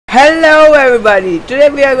Hello everybody, today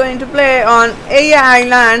we are going to play on Aeia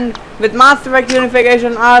Island with Mass Effect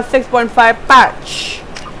Unification R6.5 patch.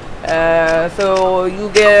 So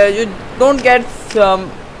you don't get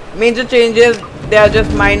some major changes, they are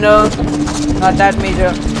just minor, not that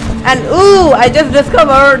major. And ooh, I just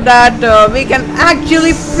discovered that we can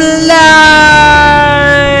actually fly,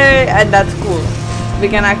 and that's cool. We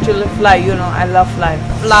can actually fly, you know, I love flying.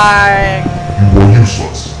 Flying. You were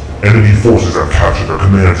useless. Enemy forces have captured their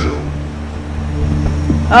command zone.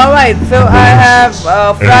 Alright, so I have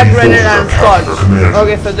frag grenade and scotch.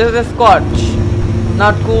 Okay, so this is scotch.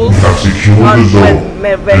 Not cool. Have secured the zone.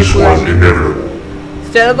 Very This cool. was inevitable.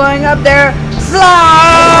 Still going up there.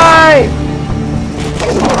 Fly!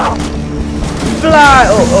 Fly!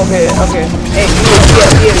 Oh, okay. Hey,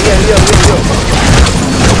 yo.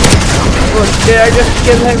 Oh, did I just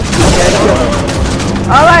kill him? Yeah,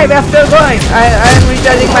 alright, we're still going. I'm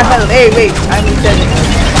recharging my health. Hey, wait, I'm recharging.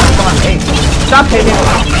 Come on, hey. Stop hitting me.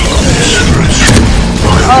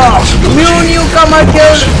 Oh, newcomer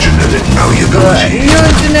killed.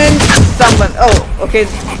 Mutant someone. Oh, okay.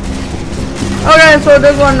 Okay, so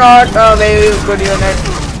this one not a very good unit.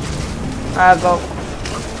 As of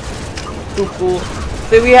too cool.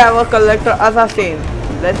 So we have a collector assassin.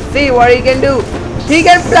 Let's see what he can do. He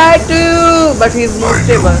can fly too, but he's more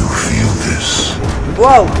stable.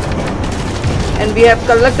 Wow. And we have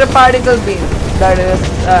collector particle beam. That is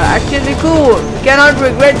actually cool. You cannot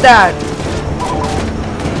regret that.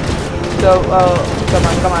 So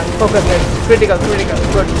come on, focus it. Critical,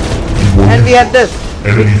 good. And we have this.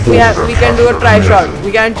 We can do a try shot. We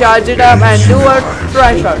can charge it up and do a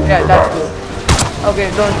try shot. Yeah, that's cool. Okay,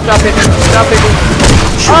 don't stop it.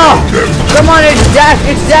 Oh, come on, it's Jack.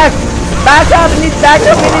 Back up, we need back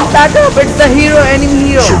up. It's the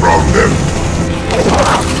enemy hero. Surround them.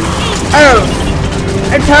 Oh,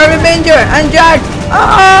 it's Harbinger and Jack.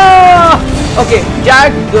 Ah! Okay,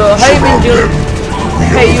 Jack, Harbinger.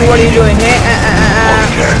 Hey, you, what are you doing? Hey,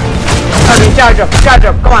 okay, charge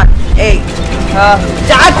up. Come on. Hey,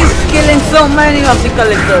 Jack is killing so many of the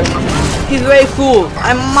collectors. He's very cool,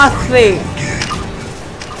 I must say.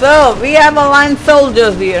 So we have Alliance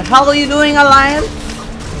soldiers here. How are you doing, Alliance?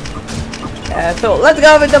 So let's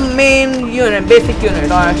go with the main unit, basic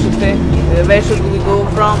unit, or I should say. Where should we go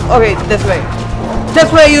from? Okay, this way. This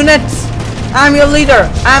way, units. I'm your leader.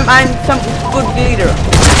 I'm some good leader.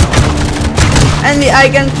 And I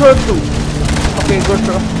can throw too. Okay, good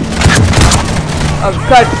throw. Oh,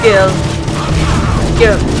 cut kill.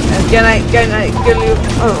 Kill. And can I kill you?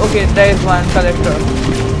 Oh, okay, there is one collector.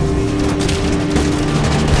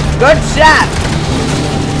 Good shot.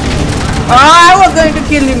 Oh, I was going to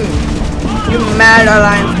kill him. You mad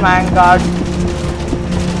Alliance man, God.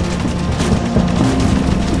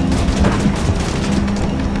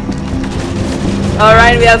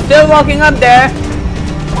 Alright, we are still walking up there.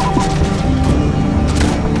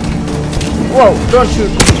 Whoa, don't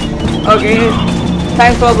shoot. Okay,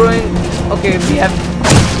 thanks for going. Okay, we have.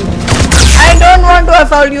 I don't want to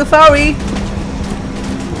assault you, sorry.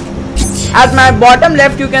 At my bottom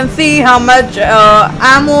left, you can see how much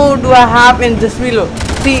ammo do I have in this reload.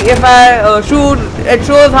 See, if I shoot, it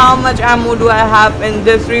shows how much ammo do I have in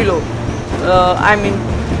this reload. I mean,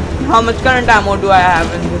 how much current ammo do I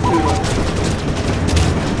have in this reload.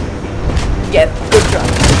 Yes, good job.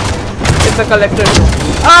 It's a collector.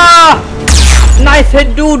 Ah! Nice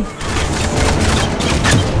hit, dude.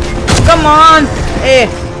 Come on.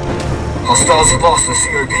 Hey. Hostiles have lost the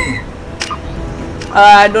COP.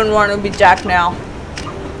 I don't want to be Jack now.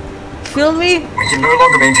 Kill me? We can no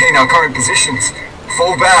longer maintain our current positions.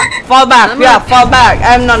 Fall back. Fall back. Fall back.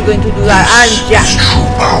 I'm not going to do that. I'm Jack. True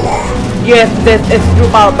power. Yes, this is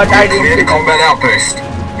true power, but I didn't Clear the see combat outpost.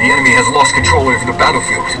 The enemy has lost control over the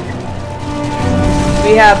battlefield.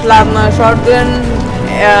 We have plasma shotgun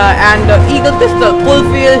and eagle pistol, full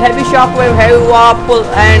field, heavy shockwave, heavy warp, pull,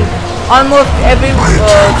 and almost every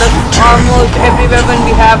weapon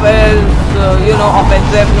we have is you know,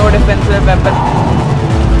 offensive, no defensive weapon.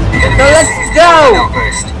 So let's go.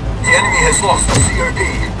 The enemy has lost the COP.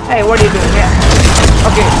 Hey, what are you doing here?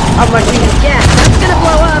 Okay, I'm machine. Yeah, that's gonna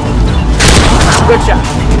blow up. Good shot.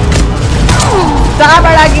 Stop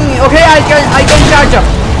attacking me. Okay, I can charge up.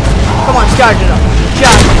 Come on, charge it up. Yeah,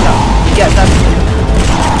 that's it.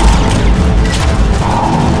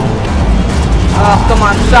 Oh, come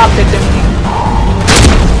on, stop hitting me.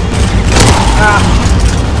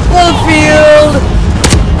 Full field.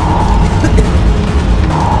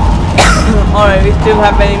 Alright, we still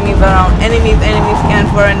have enemies around. Enemies, scan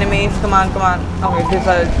for enemies. Come on. Okay, this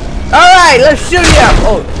is. Alright, let's shoot you up.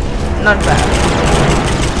 Oh, not bad.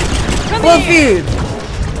 Full field.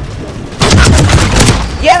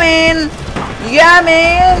 Yeah, man! Yeah,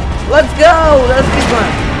 man! Let's go! Let's keep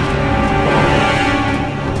going.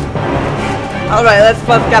 Alright, let's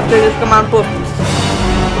first capture this command post.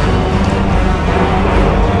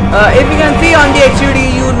 If you can see on the HUD,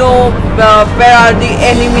 you know where are the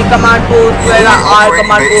enemy command posts, where are our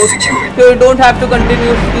command posts. So you don't have to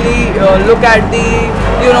continuously look at the,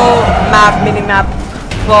 mini-map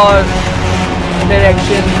for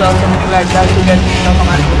directions or something like that to get the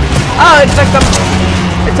command post. Oh,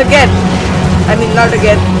 it's a get. I mean, not a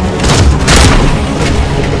get.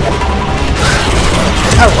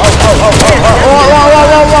 Oh,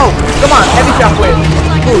 whoa. Come on, heavy shockwave.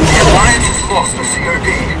 Cool. The Alliance has lost the COD.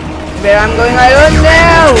 Where I'm going, I don't know.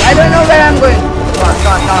 I don't know where I'm going.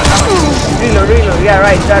 Come on. Reload. Yeah,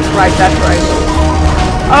 right. That's right.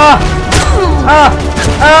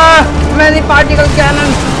 Many particle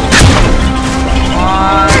cannons.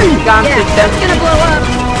 Can't hit them. It's gonna blow up.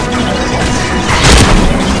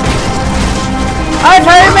 I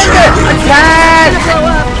attack! Blow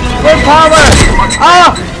up. Full power.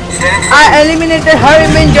 I eliminated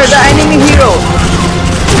Hariminger, the enemy hero.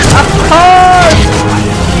 Of course.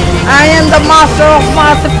 I am the master of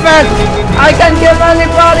Mass Effect. I can kill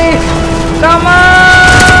anybody. Come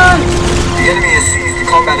on. The enemy has seized the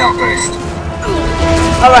combat outpost.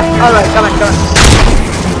 Alright, come on.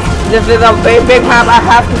 This is a very big map, I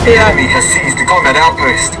have to say The that. enemy has seized the combat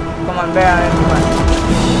outpost. Come on, where are you?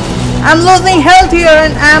 I'm losing health here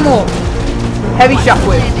and ammo. Heavy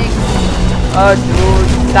shockwave. Oh dude,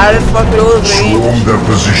 that is for close range. Storm their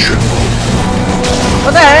position.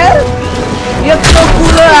 What the hell? You have so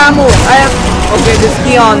cooler ammo. Okay, the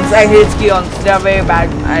Scions. I hate Scions. They are very bad.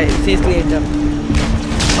 I seriously hate them.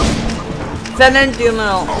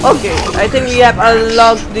 Sentinel. Okay, I think we have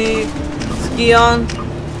unlocked the Scion.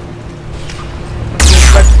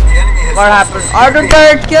 But what happened? Auto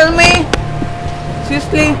turret kill me?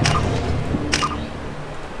 Seriously?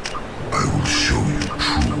 I will show you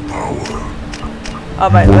true power.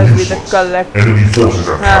 Alright, let's be the collector. Enemy forces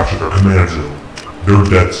have captured their command zone. Their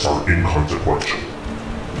deaths are inconsequential.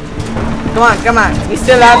 Come on. We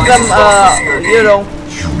still have some,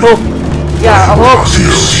 hope. Yeah, hope.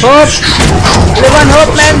 Live on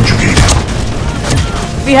hope, man.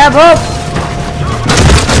 We have hope.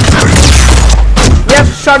 We have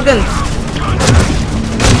shotguns.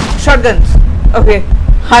 Okay,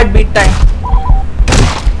 heartbeat time.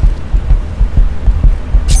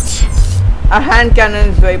 Our hand cannon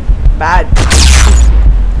is very bad.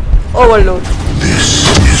 Overload. This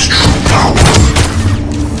is true power.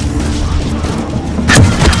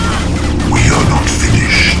 We are not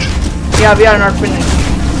finished. Yeah, we are not finished.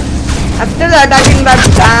 I'm still attacking that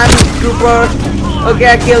damn trooper. Okay,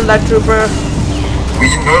 I killed that trooper. We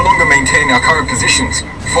can no longer maintain our current positions.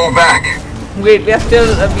 Fall back. Wait, we are still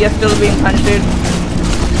being hunted.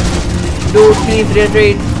 Dude, please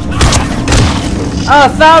retreat. Oh,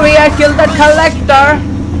 sorry, I killed the collector.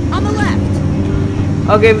 On the left.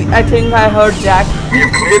 Okay, I think I heard Jack. We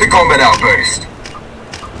have cleared the combat outpost.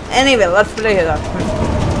 Anyway, let's play here.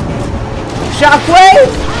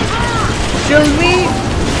 Shockwave! Should we?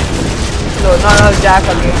 No, not Jack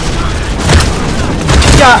again.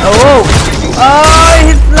 Oh,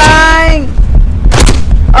 he's flying!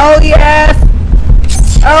 Oh, yes!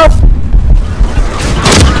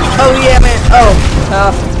 Oh, yeah, man.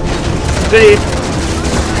 Great.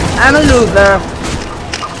 I'm a loser.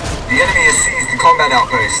 The enemy has seized the combat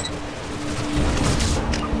outpost.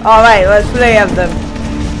 Alright, let's play as them.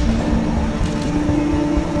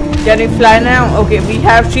 Can we fly now? Okay, we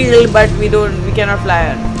have shield, but we cannot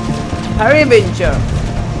fly. Hurry, Venture.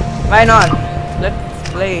 Why not?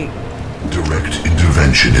 Let's play. Direct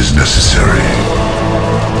intervention is necessary.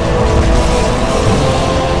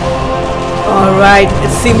 Alright,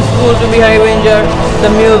 it seems cool to be High Ranger. The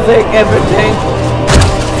music, everything.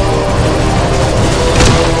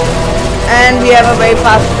 And we have a very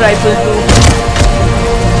fast rifle too.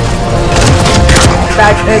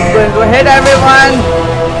 That is going to hit everyone.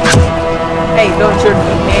 Hey, don't shoot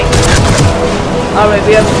me. Alright,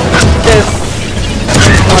 we have this.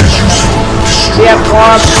 We have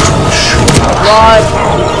warp,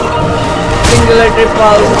 singularity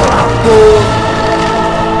pulse, cool.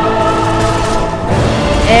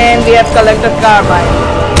 And we have collector carbine.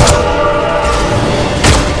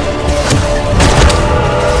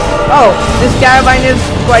 Oh, this carbine is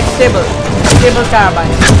quite stable. Stable carbine.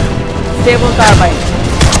 Stable.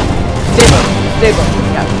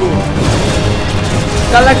 Yeah, cool.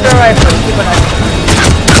 Collector rifle. Keep an eye.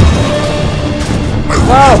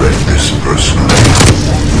 I will read this personally.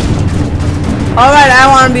 Alright, I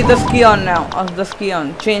want to be the Scion now. The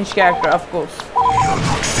Scion. Change character, of course. We are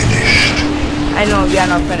not finished. I know we are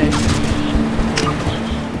not finished.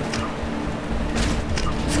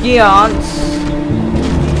 Skions.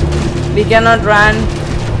 We cannot run.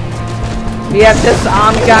 We have this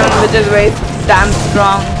arm cannon which is very damn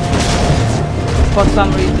strong for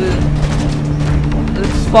some reason.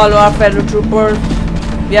 Let's follow our fellow troopers.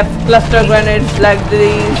 We have cluster grenades like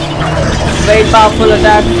these. Very powerful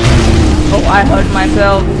attack. Oh, I hurt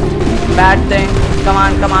myself. Bad thing. Come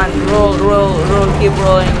on, come on. Roll, roll, roll. Keep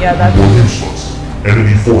rolling. Yeah, that's Useless.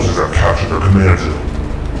 Enemy forces have captured their command zone.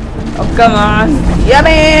 Oh, come on. Yeah,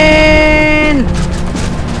 man!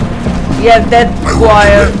 Yes, that's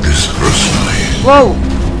squire. This personally. Whoa!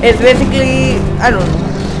 It's basically, I don't know.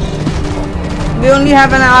 We only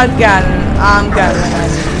have an arm cannon.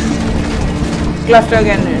 Cluster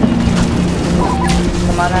cannon.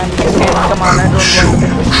 Come on, come on, I don't want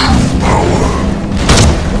to.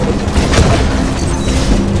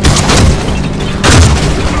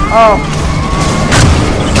 Oh.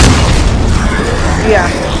 Yeah.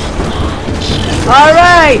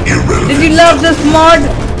 Alright! Did you love this mod?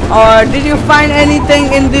 Or did you find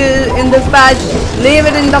anything in this patch? Leave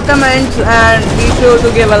it in the comments and be sure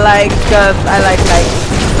to give a like, because I like likes.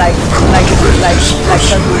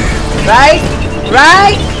 Right?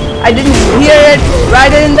 Right? I didn't hear it.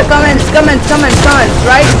 Write it in the comments. Comments,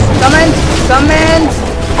 right? Comments.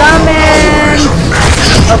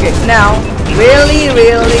 Okay, now, really,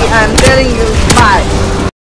 I'm telling you, bye.